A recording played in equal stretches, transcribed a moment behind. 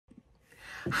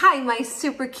Hi, my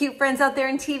super cute friends out there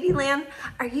in TV land.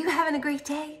 Are you having a great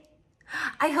day?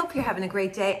 I hope you're having a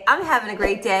great day. I'm having a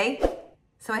great day,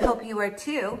 so I hope you are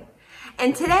too.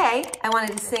 And today, I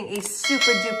wanted to sing a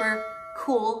super duper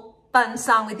cool, fun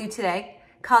song with you today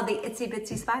called the Itsy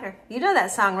Bitsy Spider. You know that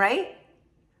song, right?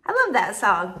 I love that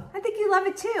song. I think you love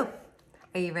it too.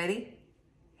 Are you ready?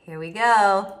 Here we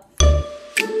go.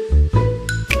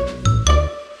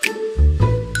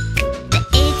 The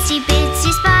itsy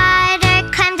bitsy spider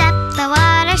climbed up the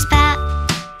water spout.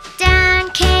 Down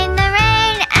came the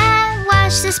rain and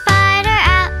washed the spider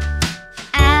out.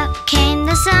 Out came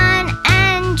the sun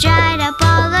and dried up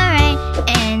all the rain.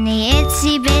 And the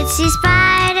itsy bitsy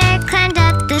spider climbed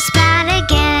up the spout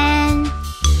again.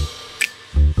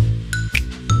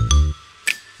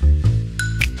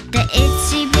 The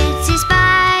itsy bitsy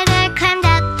spider climbed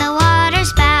up the water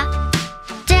spout.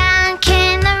 Down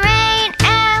came the rain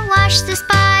and washed the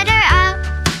spider out.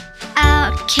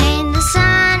 Out came the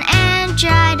sun and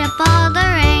dried up all the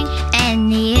rain.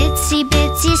 And the itsy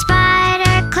bitsy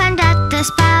spider climbed up the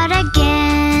spout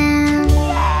again.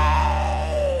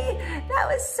 Yay! That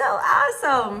was so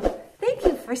awesome. Thank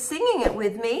you for singing it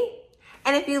with me.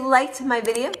 And if you liked my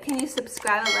video, can you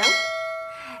subscribe below?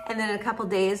 And then in a couple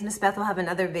days, Miss Beth will have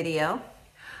another video.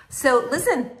 So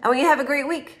listen, I want you to have a great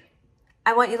week.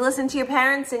 I want you to listen to your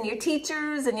parents and your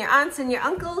teachers and your aunts and your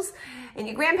uncles and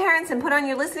your grandparents and put on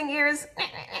your listening ears.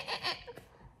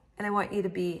 And I want you to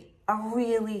be a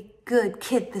really good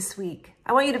kid this week.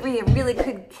 I want you to be a really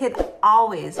good kid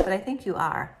always, but I think you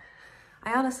are.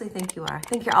 I honestly think you are. I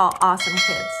think you're all awesome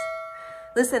kids.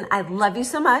 Listen, I love you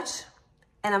so much,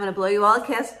 and I'm gonna blow you all a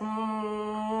kiss.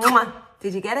 Mwah.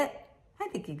 Did you get it? I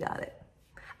think you got it.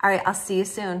 All right, I'll see you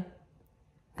soon.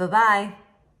 Bye-bye.